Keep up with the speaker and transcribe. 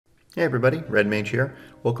Hey everybody, Red Mage here.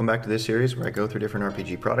 Welcome back to this series where I go through different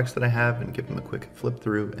RPG products that I have and give them a quick flip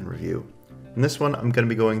through and review. In this one, I'm going to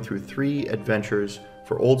be going through 3 adventures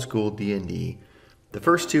for old school D&D. The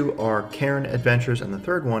first 2 are Cairn adventures, and the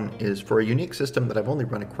third one is for a unique system that I've only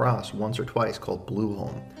run across once or twice called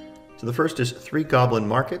Blueholm. So the first is 3 Goblin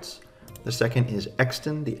Markets, the second is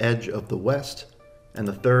Exton, the Edge of the West, and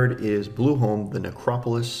the third is Blueholm, the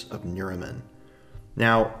Necropolis of Nuromen.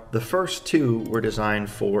 Now, the first 2 were designed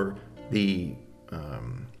for the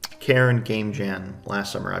Cairn Game Jam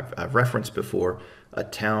last summer. I've referenced before a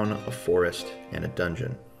town, a forest, and a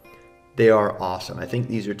dungeon. They are awesome. I think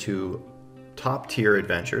these are 2 top-tier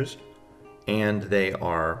adventures, and they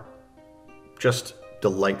are just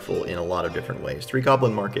delightful in a lot of different ways. 3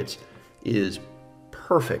 Goblin Markets is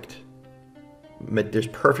perfect. There's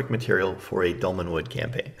perfect material for a Dolmenwood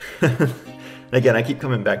campaign. Again, I keep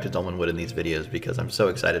coming back to Dolmenwood in these videos because I'm so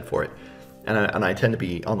excited for it. And I tend to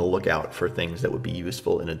be on the lookout for things that would be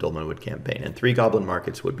useful in a Dolmenwood campaign. And 3 Goblin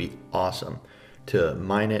Markets would be awesome to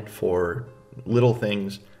mine it for little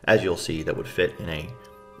things, as you'll see, that would fit in a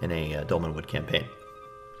Dolmenwood campaign.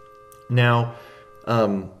 Now,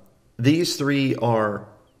 these 3 are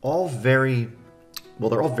all they're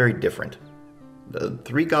all very different. The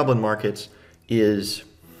 3 Goblin Markets is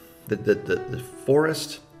the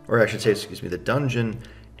forest, or I should say, excuse me, the dungeon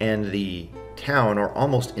and the town are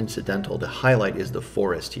almost incidental. The highlight is the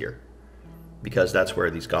forest here, because that's where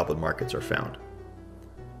these Goblin Markets are found.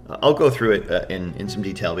 I'll go through it in some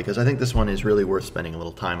detail because I think this one is really worth spending a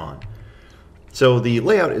little time on. So the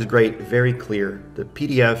layout is great, very clear. The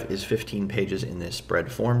PDF is 15 pages in this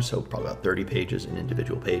spread form, so probably about 30 pages in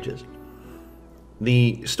individual pages.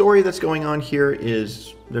 The story that's going on here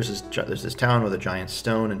is there's this town with a giant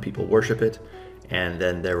stone and people worship it. And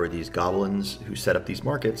then there were these goblins who set up these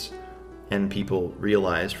markets, and people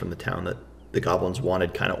realized from the town that the goblins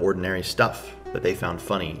wanted kind of ordinary stuff that they found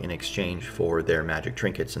funny in exchange for their magic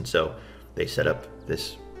trinkets. And so they set up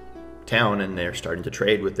this town, and they're starting to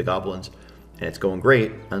trade with the goblins, and it's going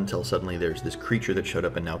great until suddenly there's this creature that showed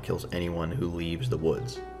up and now kills anyone who leaves the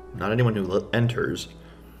woods. Not anyone who enters,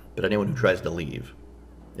 but anyone who tries to leave,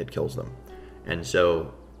 it kills them. And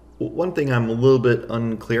so one thing I'm a little bit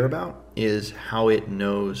unclear about is how it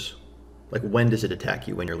knows, like, when does it attack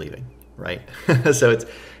you when you're leaving, right? So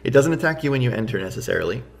it doesn't attack you when you enter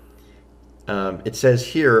necessarily. It says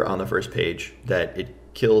here on the first page that it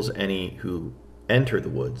kills any who enter the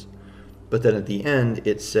woods, but then at the end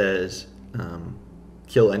it says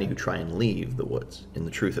kill any who try and leave the woods, in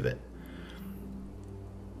the truth of it.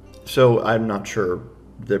 So I'm not sure.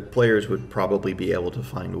 The players would probably be able to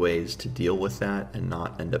find ways to deal with that and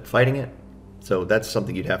not end up fighting it. So that's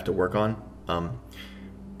something you'd have to work on,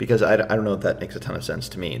 because I don't know if that makes a ton of sense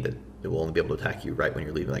to me, that it will only be able to attack you right when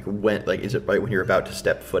you're leaving. Like is it right when you're about to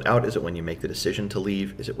step foot out? Is it when you make the decision to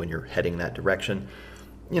leave? Is it when you're heading that direction?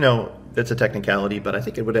 You know, that's a technicality, but I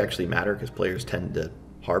think it would actually matter because players tend to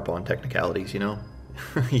harp on technicalities, you know?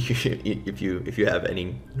 If you have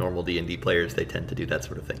any normal D&D players, they tend to do that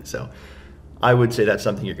sort of thing. So I would say that's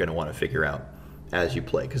something you're going to want to figure out as you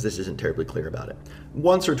play, because this isn't terribly clear about it.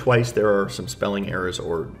 Once or twice there are some spelling errors,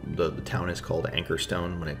 or the town is called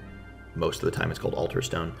Anchorstone when most of the time it's called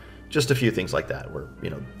Alterstone. Just a few things like that, where, you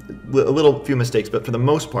know, a few mistakes, but for the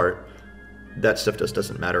most part, that stuff just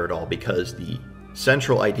doesn't matter at all, because the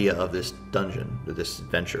central idea of this dungeon, this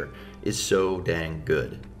adventure, is so dang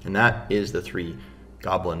good, and that is the 3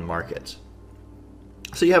 Goblin Markets.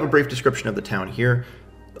 So you have a brief description of the town here.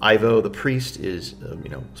 Ivo, the priest, is,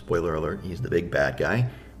 spoiler alert, he's the big bad guy,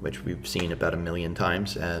 which we've seen about 1,000,000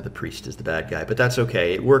 times. The priest is the bad guy, but that's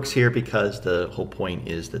okay. It works here because the whole point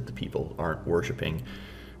is that the people aren't worshiping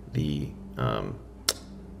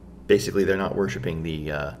basically they're not worshiping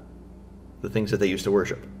the things that they used to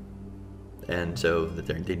worship. And so that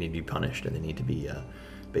they need to be punished, and they need to be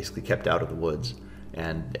basically kept out of the woods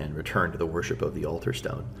and returned to the worship of the altar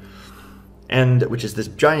stone. And which is this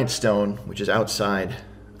giant stone, which is outside.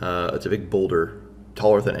 It's a big boulder,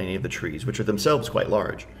 taller than any of the trees, which are themselves quite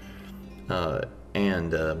large. It's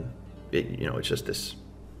just this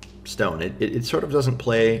stone. It sort of doesn't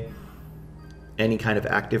play any kind of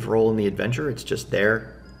active role in the adventure. It's just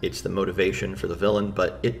there. It's the motivation for the villain,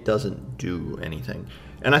 but it doesn't do anything.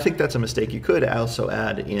 And I think that's a mistake. You could also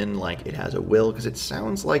add in, like, it has a will, because it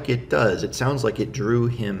sounds like it does. It sounds like it drew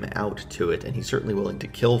him out to it, and he's certainly willing to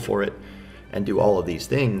kill for it and do all of these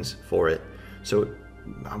things for it. So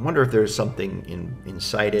I wonder if there's something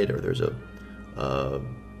inside it, or there's a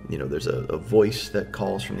voice that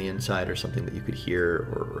calls from the inside, or something that you could hear,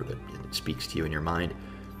 or that it speaks to you in your mind.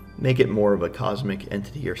 Make it more of a cosmic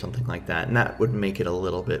entity or something like that, and that would make it a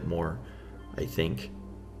little bit more, I think,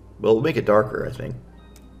 Well, it would make it darker, I think,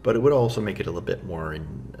 but it would also make it a little bit more, I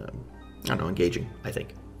don't know, engaging, I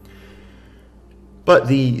think. But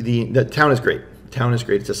the town is great. The town is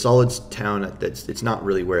great. It's a solid town. It's not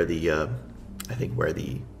really where I think where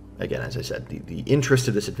again, as I said, the interest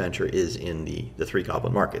of this adventure is in the 3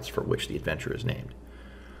 goblin markets for which the adventure is named.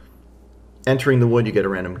 Entering the wood, you get a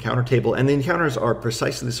random encounter table, and the encounters are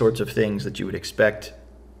precisely the sorts of things that you would expect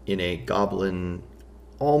in a goblin,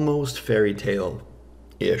 almost fairy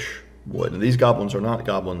tale-ish wood. And these goblins are not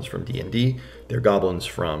goblins from D&D. They're goblins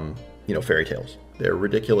from, fairy tales. They're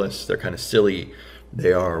ridiculous. They're kind of silly.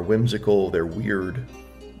 They are whimsical. They're weird.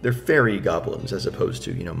 They're fairy goblins as opposed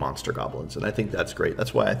to, monster goblins. And I think that's great.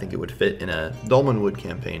 That's why I think it would fit in a Dolmenwood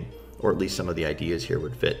campaign, or at least some of the ideas here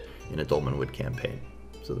would fit in a Dolmenwood campaign.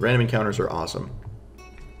 So the random encounters are awesome.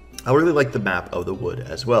 I really like the map of the wood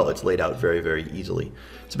as well. It's laid out very, very easily.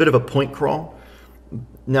 It's a bit of a point crawl.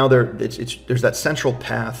 Now there's that central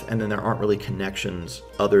path, and then there aren't really connections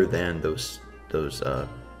other than those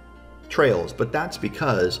trails. But that's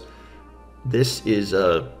because this is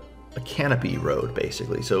a canopy road,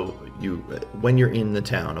 basically. So when you're in the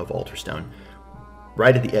town of Alterstone,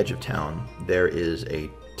 right at the edge of town, there is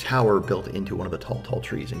a tower built into one of the tall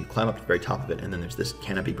trees, and you climb up to the very top of it, and then there's this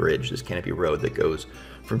canopy bridge, this canopy road that goes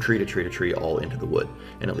from tree to tree to tree all into the wood,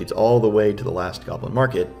 and it leads all the way to the last goblin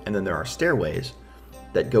market. And then there are stairways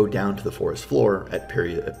that go down to the forest floor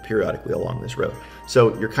periodically along this road.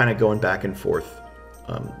 So you're kind of going back and forth.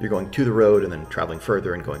 You're going to the road and then traveling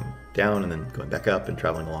further and going down and then going back up and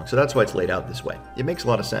traveling along. So that's why it's laid out this way. It makes a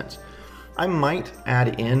lot of sense. I might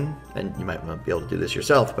add in, and you might not be able to do this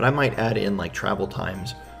yourself, but I might add in like travel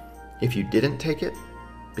times if you didn't take it,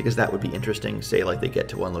 because that would be interesting. Say like they get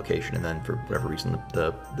to one location and then for whatever reason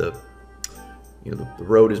the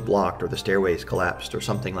road is blocked or the stairway is collapsed or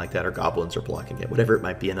something like that, or goblins are blocking it, whatever it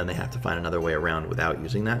might be, and then they have to find another way around without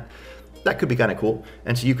using that. That could be kind of cool.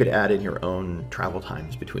 And so you could add in your own travel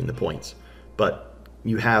times between the points. But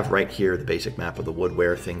you have right here the basic map of the wood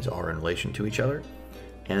where things are in relation to each other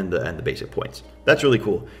and the basic points. That's really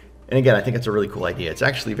cool. And again, I think it's a really cool idea. It's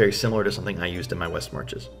actually very similar to something I used in my West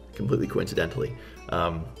Marches, completely coincidentally.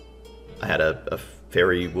 I had a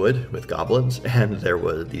fairy wood with goblins, and there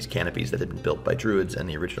were these canopies that had been built by druids and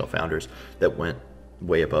the original founders that went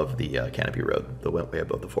way above the canopy road, that went way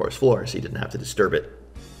above the forest floor, so you didn't have to disturb it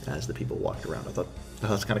as the people walked around. I thought, oh,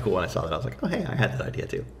 that's kind of cool when I saw that. I was like, oh, hey, I had that idea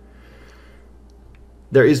too.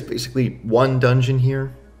 There is basically one dungeon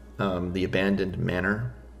here, the Abandoned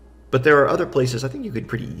Manor, but there are other places I think you could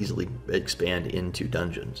pretty easily expand into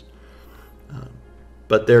dungeons.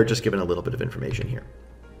 But they're just given a little bit of information here.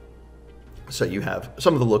 So you have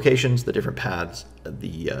some of the locations, the different paths,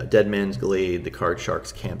 the Dead Man's Glade, the Card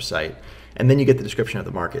Shark's campsite, and then you get the description of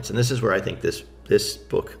the markets. And this is where I think this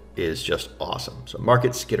book is just awesome. So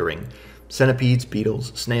market skittering. Centipedes,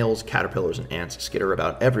 beetles, snails, caterpillars, and ants skitter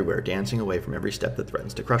about everywhere, dancing away from every step that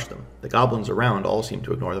threatens to crush them. The goblins around all seem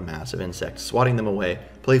to ignore the mass of insects, swatting them away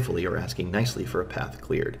playfully or asking nicely for a path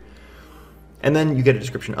cleared. And then you get a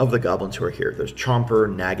description of the goblins who are here. There's Chomper,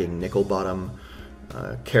 Nagging Nickelbottom,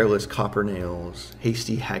 Careless Coppernails,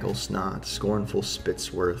 Hasty Hagglesnot, Scornful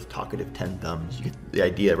Spitsworth, Talkative Ten Thumbs. You get the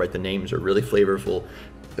idea, right? The names are really flavorful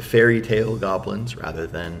fairy tale goblins rather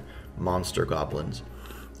than monster goblins.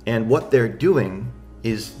 And what they're doing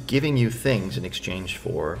is giving you things in exchange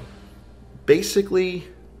for basically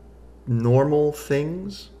normal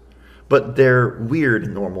things, but they're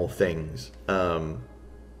weird normal things.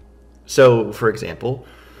 So, for example,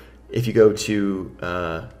 if you go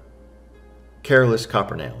to Careless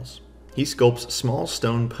Coppernails, he sculpts small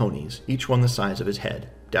stone ponies, each one the size of his head.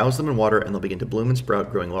 Douse them in water and they'll begin to bloom and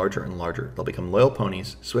sprout, growing larger and larger. They'll become loyal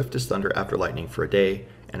ponies, swift as thunder after lightning for a day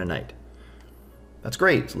and a night. That's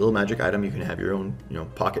great. It's a little magic item. You can have your own,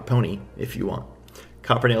 pocket pony if you want.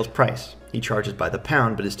 Coppernail's price. He charges by the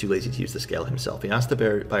pound, but is too lazy to use the scale himself. He asks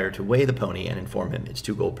the buyer to weigh the pony and inform him it's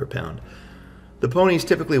 2 gold per pound. The ponies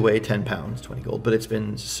typically weigh 10 pounds, 20 gold, but it's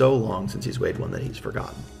been so long since he's weighed one that he's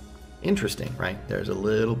forgotten. Interesting, right? There's a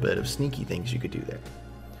little bit of sneaky things you could do there.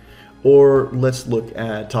 Or let's look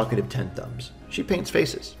at Talkative Ten Thumbs. She paints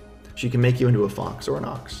faces. She can make you into a fox or an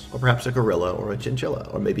ox, or perhaps a gorilla or a chinchilla,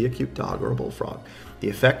 or maybe a cute dog or a bullfrog. The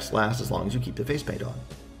effects last as long as you keep the face paint on.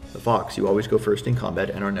 The fox, you always go first in combat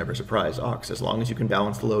and are never surprised. Ox, as long as you can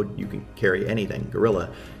balance the load, you can carry anything. Gorilla,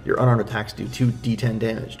 your unarmed attacks do 2d10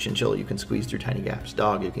 damage. Chinchilla, you can squeeze through tiny gaps.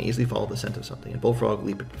 Dog, you can easily follow the scent of something. And bullfrog,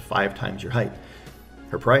 leap up to 5 times your height.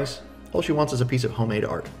 Her price? All she wants is a piece of homemade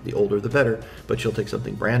art. The older the better, but she'll take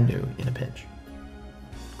something brand new in a pinch.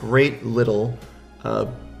 Great little,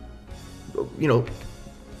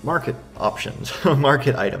 market options,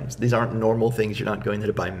 market items. These aren't normal things. You're not going there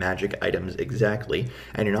to buy magic items exactly,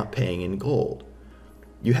 and you're not paying in gold.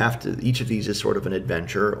 You have to, each of these is sort of an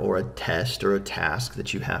adventure or a test or a task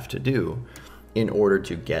that you have to do in order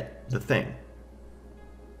to get the thing.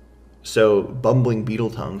 So, Bumbling Beetle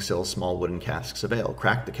Tongue sells small wooden casks of ale.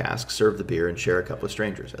 Crack the cask, serve the beer, and share a cup with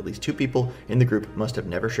strangers. At least 2 people in the group must have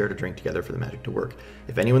never shared a drink together for the magic to work.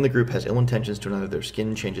 If anyone in the group has ill intentions to another, their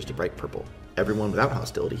skin changes to bright purple. Everyone without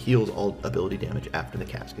hostility heals all ability damage after the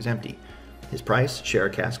cask is empty. His price, share a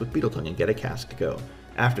cask with Beetle Tongue and get a cask to go.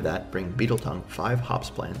 After that, bring Beetle Tongue 5 hops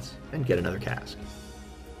plants and get another cask.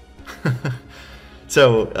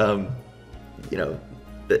 So, you know,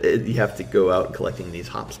 you have to go out collecting these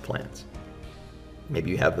hops plants.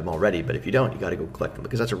 Maybe you have them already, but if you don't, you got to go collect them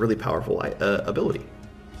because that's a really powerful ability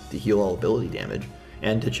to heal all ability damage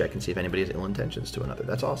and to check and see if anybody has ill intentions to another.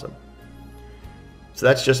 That's awesome. So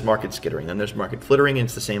that's just market skittering. Then there's market flittering, and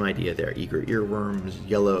it's the same idea there. Eager earworms,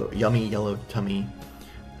 yummy yellow tummy,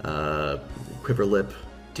 quiver lip,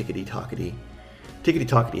 tickety tockety. Tickety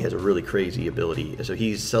tockety has a really crazy ability. So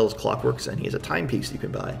he sells clockworks, and he has a timepiece you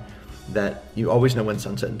can buy that you always know when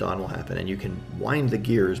sunset and dawn will happen, and you can wind the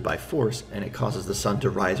gears by force, and it causes the sun to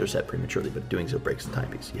rise or set prematurely, but doing so breaks the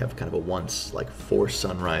timepiece. You have kind of a once, like, forced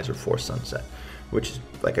sunrise or forced sunset, which is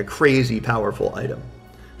like a crazy powerful item.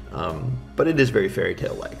 But it is very fairy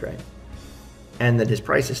tale-like, right? And then his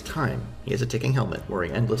price is time. He has a ticking helmet,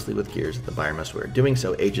 whirring endlessly with gears that the buyer must wear. Doing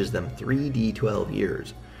so ages them 3d12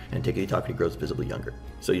 years, and Tickety Tockety grows visibly younger.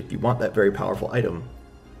 So if you want that very powerful item,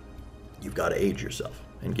 you've got to age yourself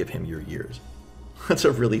and give him your years. That's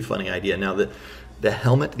a really funny idea. Now, the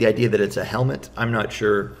helmet, the idea that it's a helmet, I'm not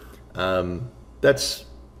sure. That's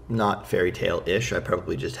not fairy tale-ish. I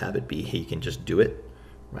probably just have it be he can just do it,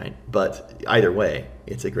 right? But either way,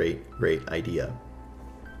 it's a great idea.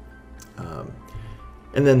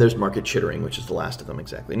 And then there's market chittering, which is the last of them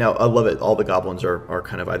exactly. Now, I love it. All the goblins are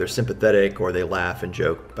kind of either sympathetic or they laugh and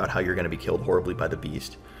joke about how you're going to be killed horribly by the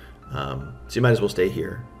beast. So you might as well stay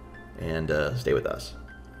here and stay with us.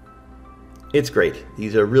 It's great.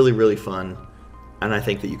 These are really, really fun. And I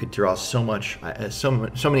think that you could draw so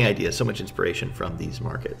many ideas, so much inspiration from these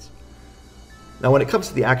markets. Now, when it comes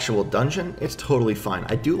to the actual dungeon, it's totally fine.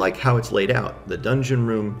 I do like how it's laid out. The dungeon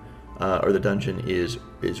room, or the dungeon, is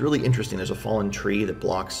really interesting. There's a fallen tree that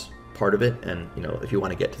blocks part of it, and you know, if you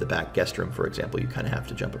want to get to the back guest room, for example, you kind of have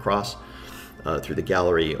to jump across through the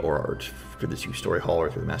gallery or through the 2-story hall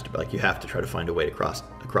or through the master. Like, you have to try to find a way to cross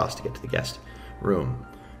to get to the guest room.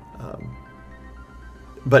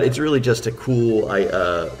 But it's really just a cool,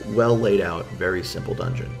 well laid out, very simple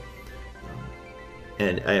dungeon.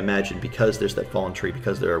 And I imagine because there's that fallen tree,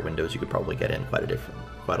 because there are windows, you could probably get in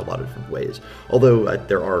quite a lot of different ways. Although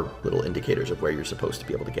there are little indicators of where you're supposed to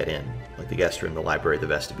be able to get in, like the guest room, the library, the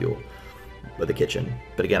vestibule, or the kitchen.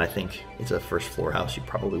 But again, I think it's a first floor house. You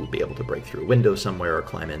probably would be able to break through a window somewhere or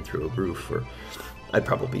climb in through a roof, or I'd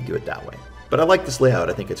probably do it that way. But I like this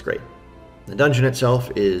layout. I think it's great. The dungeon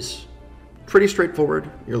itself is pretty straightforward.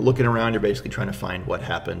 You're looking around, you're basically trying to find what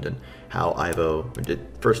happened and how Ivo did.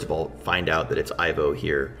 First of all, find out that it's Ivo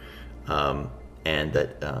here, and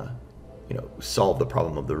that you know, solve the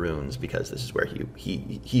problem of the runes, because this is where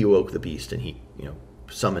he awoke the beast, and he, you know,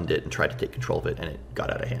 summoned it and tried to take control of it, and it got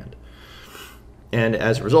out of hand. And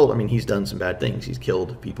as a result, I mean, he's done some bad things. He's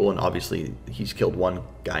killed people, and obviously he's killed one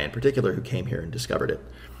guy in particular who came here and discovered it,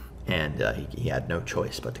 and he had no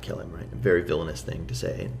choice but to kill him. Right, a very villainous thing to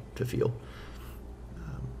say and to feel.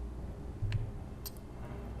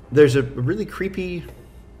 There's a really creepy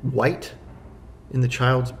white in the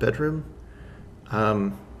child's bedroom.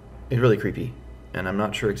 It's really creepy, and I'm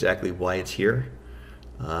not sure exactly why it's here.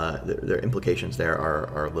 Their implications there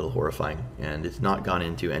are a little horrifying, and it's not gone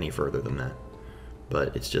into any further than that.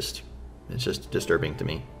 But it's just disturbing to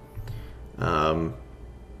me.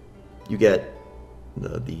 You get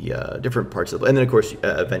the different parts of, and then of course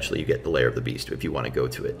eventually you get the lair of the beast if you want to go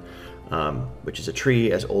to it. Which is a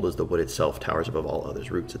tree as old as the wood itself, towers above all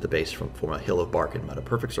others. Roots at the base form a hill of bark and mud. A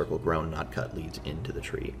perfect circle, grown, not cut, leads into the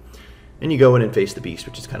tree. And you go in and face the beast,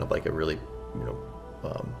 which is kind of like a really, you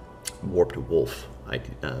know, warped wolf,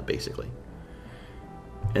 basically.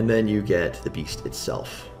 And then you get the beast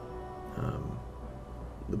itself.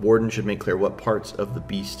 The warden should make clear what parts of the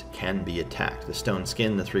beast can be attacked: the stone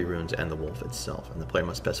skin, the 3 runes, and the wolf itself. And the player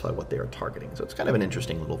must specify what they are targeting. So it's kind of an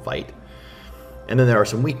interesting little fight. And then there are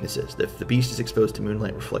some weaknesses. If the beast is exposed to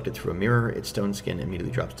moonlight reflected through a mirror, its stone skin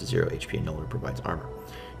immediately drops to 0 HP and no longer provides armor.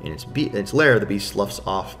 In its lair, the beast sloughs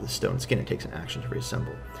off the stone skin and takes an action to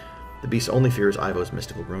reassemble. The beast only fears Ivo's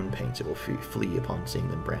mystical rune paints. It will flee upon seeing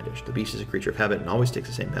them brandished. The beast is a creature of habit and always takes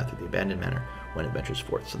the same path through the abandoned manor when it ventures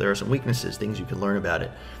forth. So there are some weaknesses, things you can learn about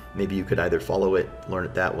it. Maybe you could either follow it, learn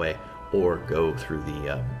it that way, or go through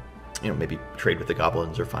the, maybe trade with the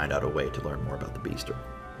goblins or find out a way to learn more about the beast or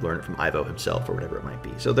learn it from Ivo himself or whatever it might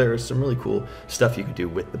be. So there's some really cool stuff you could do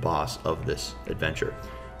with the boss of this adventure.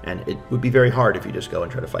 And it would be very hard if you just go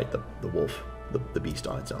and try to fight the wolf, the beast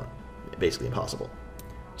on its own. Basically impossible.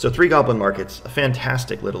 So 3 goblin markets, a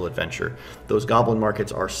fantastic little adventure. Those goblin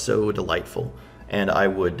markets are so delightful, and I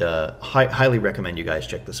would highly recommend you guys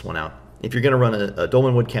check this one out. If you're going to run a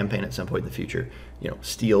Dolmenwood campaign at some point in the future,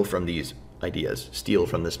 steal from these ideas, steal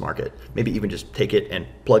from this market. Maybe even just take it and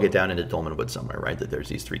plug it down into Dolmenwood somewhere, right? That there's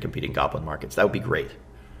these 3 competing goblin markets. That would be great.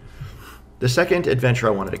 The second adventure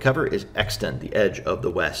I wanted to cover is Exton, the Edge of the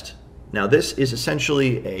West. Now this is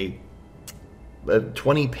essentially a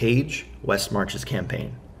 20-page West Marches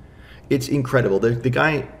campaign. It's incredible. The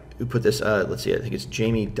guy who put this, let's see, I think it's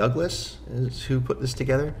Jamie Douglas is who put this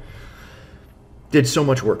together, did so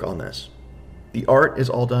much work on this. The art is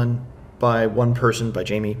all done by one person, by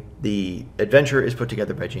Jamie. The adventure is put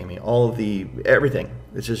together by Jamie. All of everything.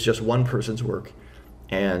 This is just one person's work.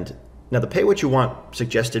 And now the pay what you want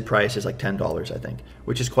suggested price is like $10, I think,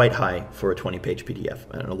 which is quite high for a 20-page PDF.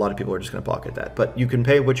 And a lot of people are just going to pocket that. But you can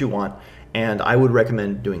pay what you want, and I would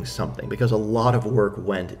recommend doing something because a lot of work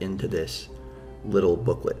went into this little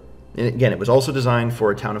booklet. And again, it was also designed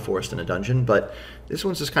for a town, a forest, and a dungeon, but this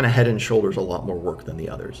one's just kind of head and shoulders a lot more work than the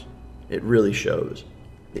others. It really shows.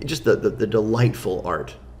 Just the delightful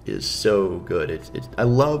art is so good. I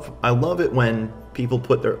love it when people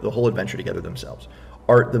put the whole adventure together themselves.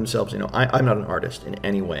 Art themselves, I'm not an artist in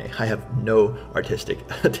any way. I have no artistic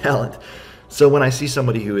talent. So when I see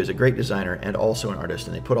somebody who is a great designer and also an artist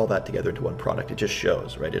and they put all that together into one product, it just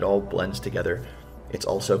shows, right? It all blends together. It's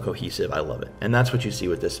also cohesive. I love it. And that's what you see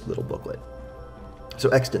with this little booklet. So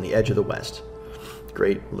Exton, the Edge of the West.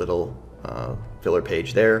 Great little filler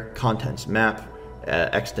page there. Contents map,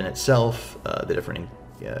 Exton itself,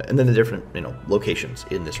 and then the different locations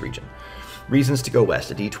in this region. Reasons to go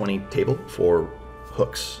west, a D20 table for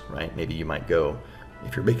hooks, right? Maybe you might go,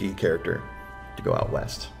 if you're making a character, to go out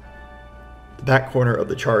west. The back corner of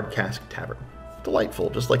the Charred Cask Tavern. Delightful,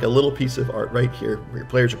 just like a little piece of art right here, where your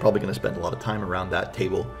players are probably going to spend a lot of time around that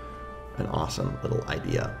table. An awesome little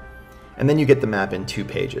idea. And then you get the map in 2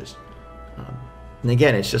 pages. And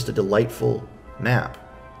again, it's just a delightful map.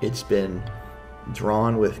 It's been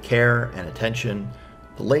drawn with care and attention.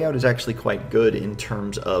 The layout is actually quite good in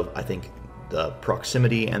terms of, I think, the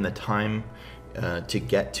proximity and the time to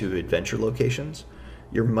get to adventure locations.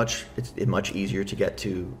 It's much easier to get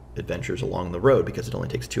to adventures along the road because it only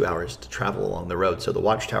takes 2 hours to travel along the road. So the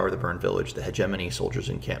Watchtower, the Burned Village, the Hegemony Soldiers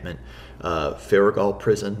Encampment, Farragal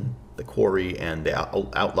Prison, the Quarry, and the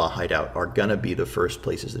Outlaw Hideout are gonna be the first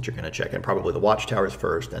places that you're gonna check in. Probably the Watchtowers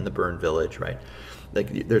first and the Burned Village, right?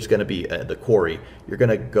 Like there's gonna be the Quarry. You're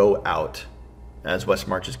gonna go out, as West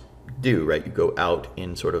Marches do, right? You go out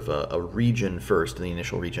in sort of a region first, in the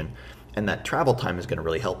initial region, and that travel time is going to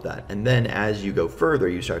really help that. And then as you go further,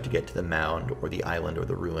 you start to get to the mound or the island or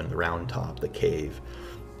the ruin, the round top, the cave,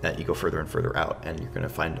 that you go further and further out, and you're going to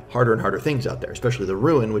find harder and harder things out there, especially the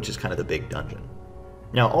ruin, which is kind of the big dungeon.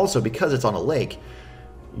 Now also, because it's on a lake,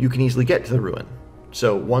 you can easily get to the ruin.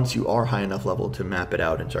 So once you are high enough level to map it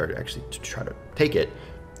out and start actually to try to take it,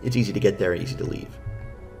 it's easy to get there and easy to leave.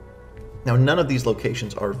 Now, none of these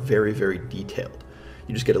locations are very, very detailed.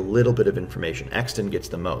 You just get a little bit of information. Exton gets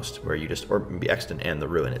the most, or maybe Exton and the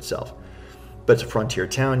ruin itself. But it's a frontier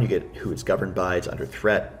town. You get who it's governed by. It's under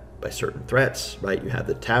threat by certain threats, right? You have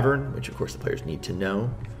the tavern, which of course the players need to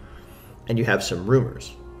know, and you have some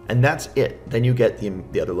rumors, and that's it. Then you get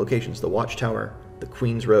the other locations: the Watchtower, the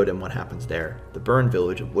Queen's Road, and what happens there. The Burned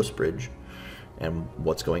Village of Woodbridge, and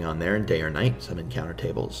what's going on there in day or night. Some encounter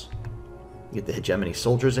tables. You get the Hegemony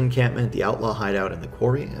Soldiers Encampment, the Outlaw Hideout, and the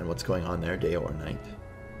Quarry, and what's going on there day or night.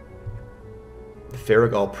 The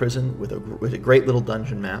Farragal Prison with a great little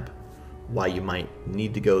dungeon map. Why you might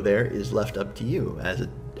need to go there is left up to you as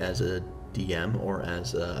a DM or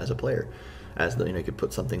as a player. You could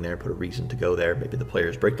put something there, put a reason to go there. Maybe the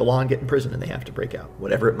players break the law and get in prison and they have to break out.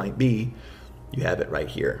 Whatever it might be, you have it right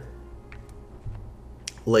here.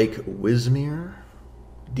 Lake Wismere,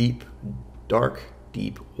 dark,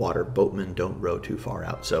 deep water. Boatmen don't row too far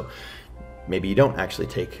out. So maybe you don't actually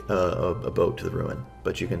take a boat to the ruin,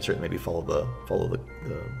 but you can certainly maybe follow the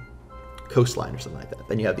coastline or something like that.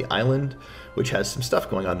 Then you have the island, which has some stuff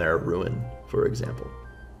going on there, a ruin, for example.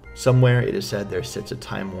 Somewhere it is said there sits a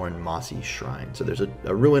time-worn mossy shrine. So there's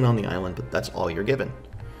a ruin on the island, but that's all you're given.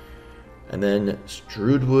 And then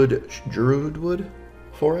Druidwood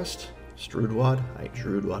Forest?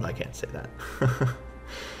 Druidwood, I can't say that.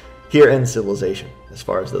 Here ends civilization, as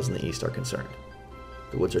far as those in the east are concerned.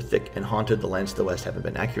 The woods are thick and haunted. The lands to the west haven't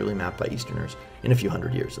been accurately mapped by Easterners in a few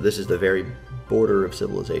hundred years. So this is the very border of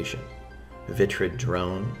civilization. Vitrid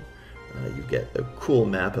drone. You get a cool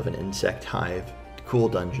map of an insect hive. Cool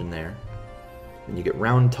dungeon there. Then you get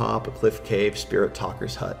Round Top, a cliff cave, Spirit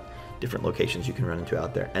Talker's hut. Different locations you can run into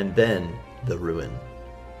out there. And then the ruin.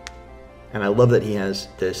 And I love that he has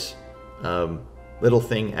this little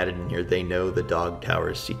thing added in here. They know the dog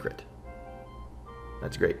tower's secret.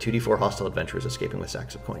 That's great. 2d4 hostile adventurers escaping with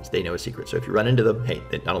sacks of coins. They know a secret. So if you run into them, hey,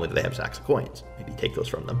 not only do they have sacks of coins, maybe take those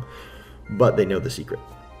from them, but they know the secret.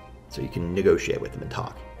 So you can negotiate with them and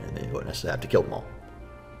talk, and then you won't necessarily have to kill them all.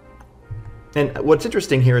 And what's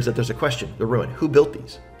interesting here is that there's a question. The ruin. Who built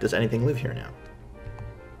these? Does anything live here now?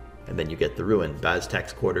 And then you get the ruin.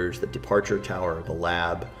 Baztek's quarters, the departure tower, the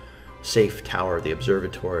lab, safe tower, the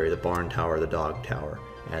observatory, the barn tower, the dog tower,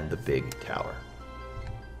 and the big tower.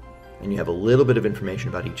 And you have a little bit of information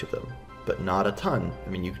about each of them, but not a ton. I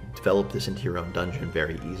mean, you can develop this into your own dungeon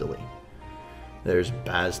very easily. There's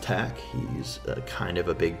Baztek. He's kind of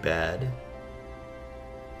a big bad.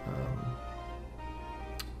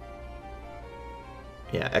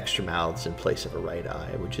 Yeah, extra mouths in place of a right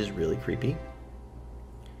eye, which is really creepy.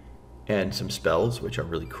 And some spells, which are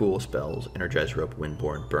really cool spells. Energize Rope,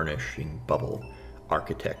 Windborne, Burnishing Bubble,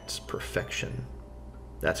 Architect's Perfection.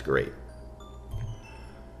 That's great.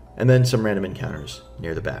 And then some random encounters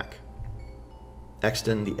near the back.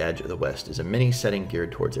 Exton, the Edge of the West, is a mini setting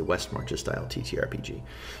geared towards a West Marches style TTRPG.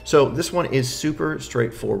 So this one is super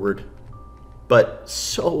straightforward, but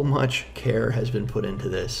so much care has been put into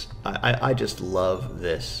this. I just love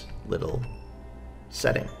this little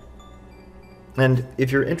setting. And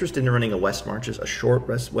if you're interested in running a West Marches, a short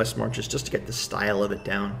West Marches, just to get the style of it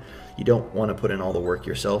down, you don't want to put in all the work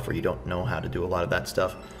yourself, or you don't know how to do a lot of that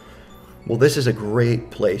stuff, well, this is a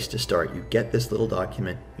great place to start. You get this little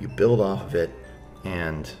document, you build off of it,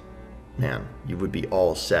 and man, you would be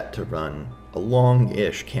all set to run a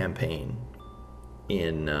long-ish campaign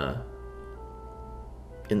in a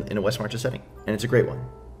West Marches setting, and it's a great one.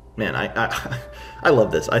 Man, I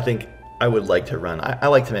love this. I think I would like to run. I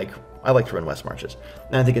like to run West Marches,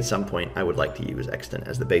 and I think at some point I would like to use Exton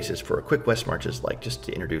as the basis for a quick West Marches, like just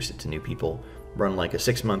to introduce it to new people. Run like a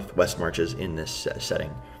 6-month West Marches in this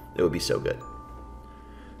setting. It would be so good.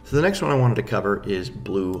 So the next one I wanted to cover is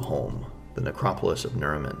Blueholm, the Necropolis of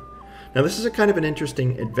Nuromen. Now this is a kind of an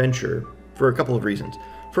interesting adventure for a couple of reasons.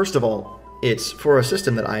 First of all, it's for a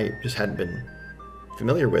system that I just hadn't been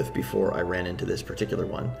familiar with before I ran into this particular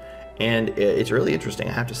one, and it's really interesting.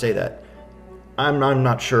 I have to say that I'm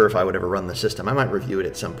not sure if I would ever run the system. I might review it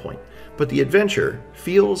at some point, but the adventure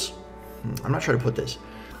feels, I'm not sure how to put this,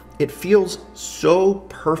 it feels so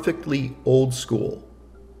perfectly old school.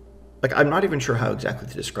 Like, I'm not even sure how exactly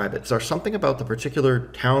to describe it. There's something about the particular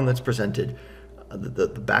town that's presented, the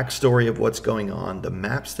backstory of what's going on, the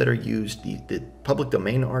maps that are used, the public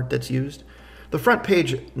domain art that's used. The front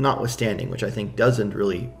page notwithstanding, which I think doesn't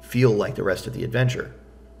really feel like the rest of the adventure.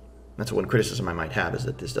 That's one criticism I might have, is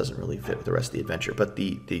that this doesn't really fit with the rest of the adventure. But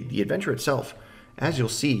the adventure itself, as you'll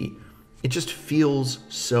see, it just feels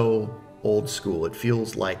so old school. It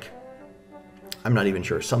feels like, I'm not even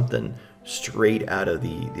sure, something straight out of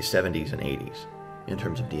the 70s and 80s in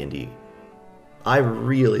terms of D&D. I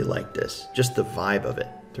really like this, just the vibe of it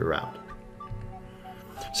throughout.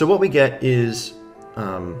 So what we get is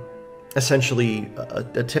essentially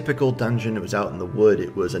a typical dungeon. It was out in the wood.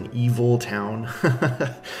 It was an evil town.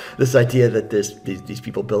 This idea that these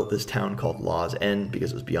people built this town called Law's End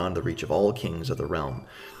because it was beyond the reach of all kings of the realm,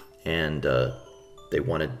 and they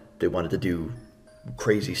wanted to do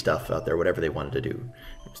crazy stuff out there, whatever they wanted to do.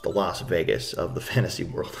 It's the Las Vegas of the fantasy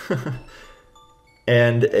world.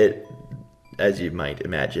 And it, as you might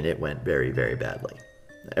imagine, it went very, very badly.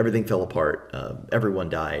 Everything fell apart. Everyone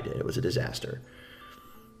died. It was a disaster.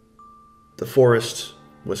 The forest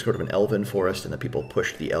was sort of an elven forest, and the people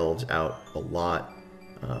pushed the elves out a lot.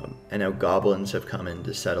 And now goblins have come in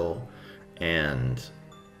to settle, and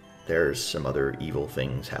there's some other evil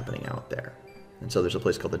things happening out there. And so there's a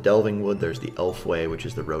place called the Delving Wood. There's the Elfway, which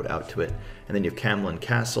is the road out to it. And then you have Camlin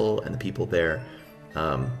Castle and the people there.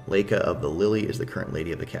 Leica of the Lily is the current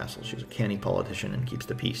lady of the castle. She's a canny politician and keeps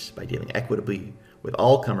the peace by dealing equitably with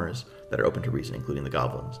all comers that are open to reason, including the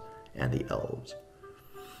goblins and the elves.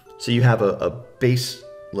 So you have a base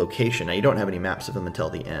location. Now, you don't have any maps of them until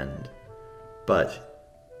the end, but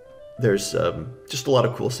there's just a lot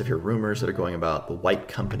of cool stuff here. Rumors that are going about the White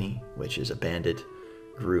Company, which is a bandit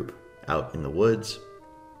group out in the woods.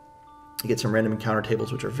 You get some random encounter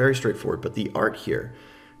tables, which are very straightforward, but the art here,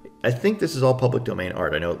 I think this is all public domain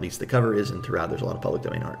art. I know at least the cover is, and throughout there's a lot of public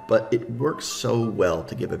domain art, but it works so well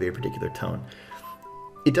to give a very particular tone.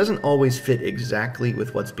 It doesn't always fit exactly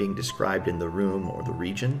with what's being described in the room or the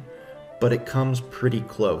region, but it comes pretty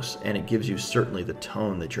close, and it gives you certainly the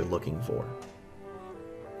tone that you're looking for.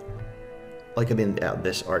 Like, I mean,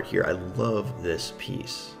 this art here, I love this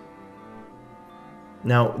piece.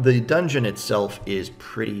 Now, the dungeon itself is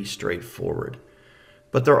pretty straightforward,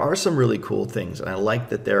 but there are some really cool things, and I like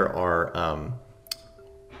that there are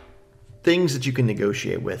things that you can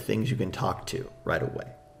negotiate with, things you can talk to right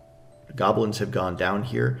away. The goblins have gone down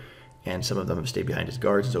here, and some of them have stayed behind as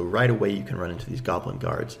guards, so right away you can run into these goblin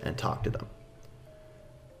guards and talk to them.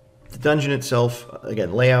 The dungeon itself,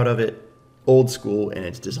 again, layout of it, old school in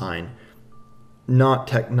its design,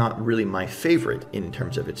 not really my favorite in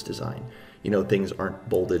terms of its design. You know, things aren't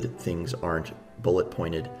bolded, things aren't bullet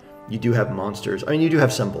pointed. You do have monsters, I mean, you do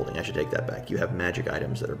have some bolding, I should take that back. You have magic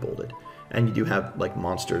items that are bolded, and you do have like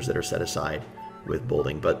monsters that are set aside with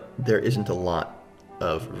bolding, but there isn't a lot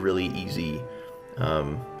of really easy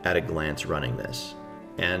at a glance running this.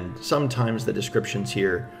 And sometimes the descriptions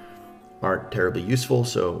here aren't terribly useful,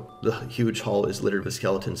 so the huge hall is littered with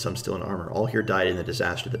skeletons, some still in armor. All here died in the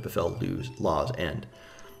disaster that befell Law's End.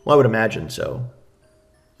 Well, I would imagine so.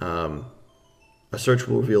 A search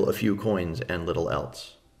will reveal a few coins and little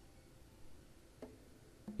else.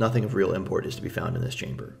 Nothing of real import is to be found in this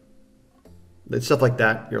chamber. It's stuff like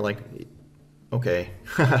that, you're like, okay.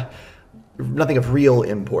 Nothing of real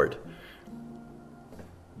import.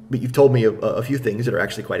 But you've told me a few things that are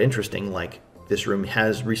actually quite interesting, like this room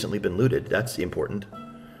has recently been looted. That's important.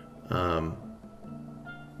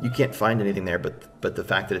 You can't find anything there, but the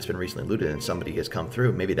fact that it's been recently looted and somebody has come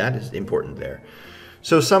through, maybe that is important there.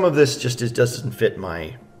 So some of this just doesn't fit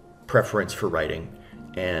my preference for writing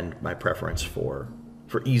and my preference for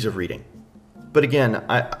ease of reading. But again,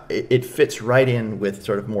 it fits right in with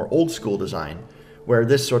sort of more old school design, where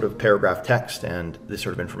this sort of paragraph text and this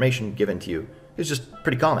sort of information given to you is just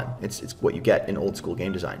pretty common. It's what you get in old school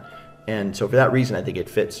game design. And so for that reason, I think it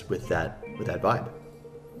fits with that vibe.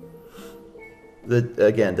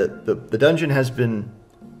 The dungeon has been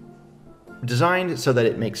designed so that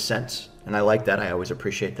it makes sense. And I like that. I always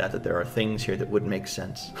appreciate that there are things here that would make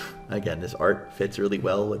sense. Again, this art fits really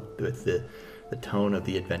well with the tone of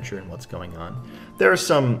the adventure and what's going on. There are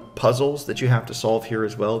some puzzles that you have to solve here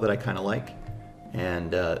as well that I kind of like.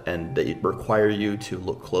 And they require you to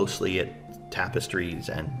look closely at tapestries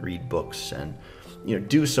and read books and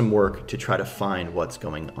do some work to try to find what's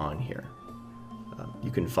going on here.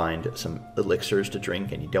 You can find some elixirs to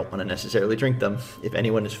drink, and you don't want to necessarily drink them. If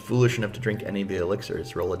anyone is foolish enough to drink any of the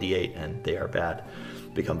elixirs, roll a d8 and they are bad.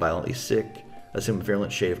 Become violently sick, assume a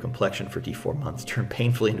virulent shade of complexion for d4 months, turn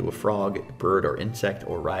painfully into a frog, bird, or insect,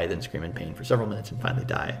 or writhe and scream in pain for several minutes, and finally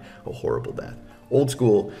die a horrible death. Old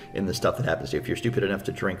school in the stuff that happens to you. If you're stupid enough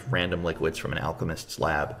to drink random liquids from an alchemist's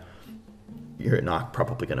lab, you're not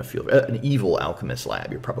probably going to feel... an evil alchemist's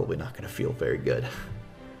lab, you're probably not going to feel very good.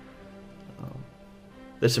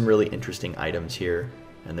 There's some really interesting items here,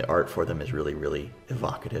 and the art for them is really, really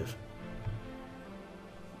evocative.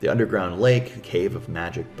 The underground lake, the cave of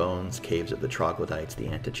magic bones, caves of the troglodytes, the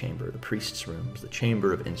antechamber, the priest's rooms, the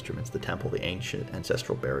chamber of instruments, the temple, the ancient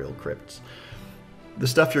ancestral burial crypts. The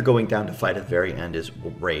stuff you're going down to fight at the very end is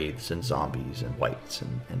wraiths and zombies and wights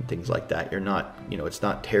and things like that. You're not, it's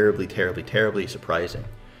not terribly, terribly, terribly surprising.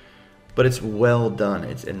 But it's well done.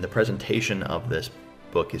 And the presentation of this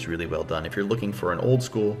book is really well done. If you're looking for an old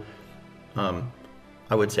school,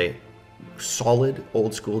 I would say solid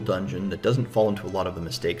old school dungeon that doesn't fall into a lot of the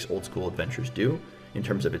mistakes old school adventures do in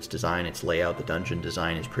terms of its design, its layout, the dungeon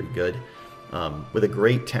design is pretty good, with a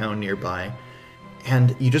great town nearby,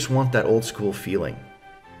 and you just want that old school feeling.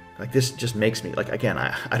 Like, this just makes me, like, again,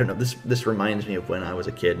 I don't know, this reminds me of when I was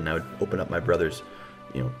a kid and I would open up my brother's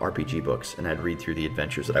RPG books and I'd read through the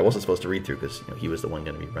adventures that I wasn't supposed to read through because he was the one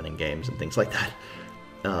going to be running games and things like that.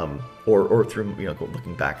 Or through,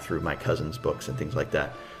 looking back through my cousin's books and things like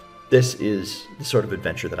that. This is the sort of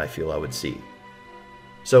adventure that I feel I would see.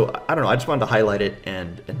 So, I don't know, I just wanted to highlight it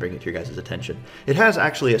and bring it to your guys' attention. It has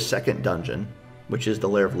actually a second dungeon, which is the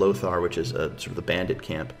Lair of Lothar, which is sort of the bandit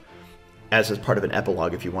camp, as part of an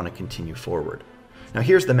epilogue if you want to continue forward. Now,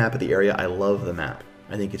 here's the map of the area. I love the map.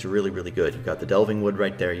 I think it's really, really good. You've got the Delving Wood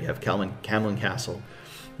right there. You have Camlin Castle.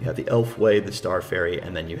 You have the Elf Way, the Star Ferry,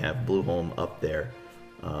 and then you have Blueholm up there.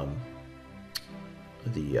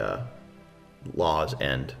 The Law's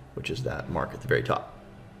End, which is that mark at the very top,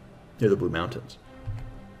 near the Blue Mountains.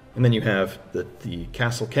 And then you have the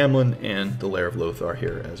Castle Camlin and the Lair of Lothar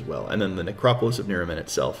here as well. And then the Necropolis of Nuromen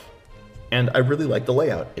itself And I really like the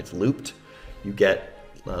layout. It's looped. You get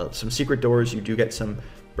some secret doors. You do get some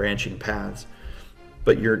branching paths,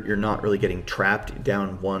 but you're not really getting trapped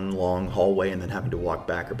down one long hallway and then having to walk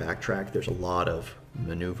back or backtrack. There's a lot of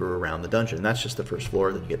maneuver around the dungeon. And that's just the first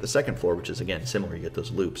floor. Then you get the second floor, which is again similar. You get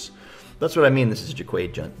those loops. That's what I mean. This is a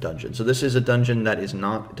Jaquaid dungeon. So this is a dungeon that is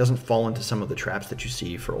not, it doesn't fall into some of the traps that you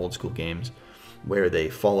see for old school games where they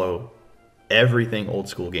follow everything old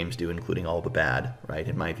school games do, including all the bad, right?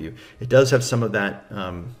 In my view, it does have some of that,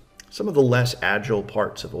 some of the less agile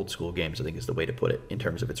parts of old school games, I think is the way to put it, in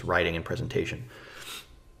terms of its writing and presentation.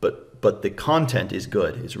 But the content is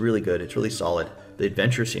good. It's really good. It's really solid. The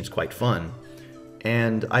adventure seems quite fun,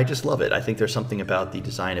 and I just love it. I think there's something about the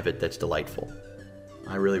design of it that's delightful.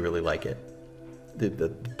 I really, really like it. The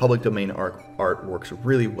public domain art works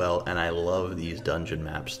really well, and I love these dungeon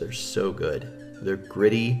maps. They're so good. They're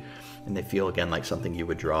gritty, and they feel, again, like something you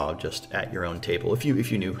would draw just at your own table if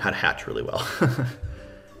you knew how to hatch really well.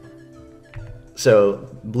 So,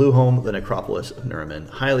 Blueholm, the Necropolis of Nuromen,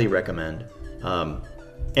 highly recommend.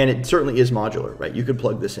 And it certainly is modular, right? You could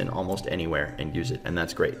plug this in almost anywhere and use it, and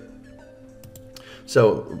that's great.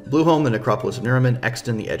 So, Blueholm, the Necropolis of Nuromen,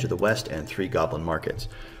 Exton, the Edge of the West, and 3 Goblin Markets.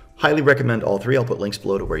 Highly recommend all 3. I'll put links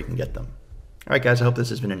below to where you can get them. All right, guys, I hope this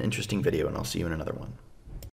has been an interesting video, and I'll see you in another one.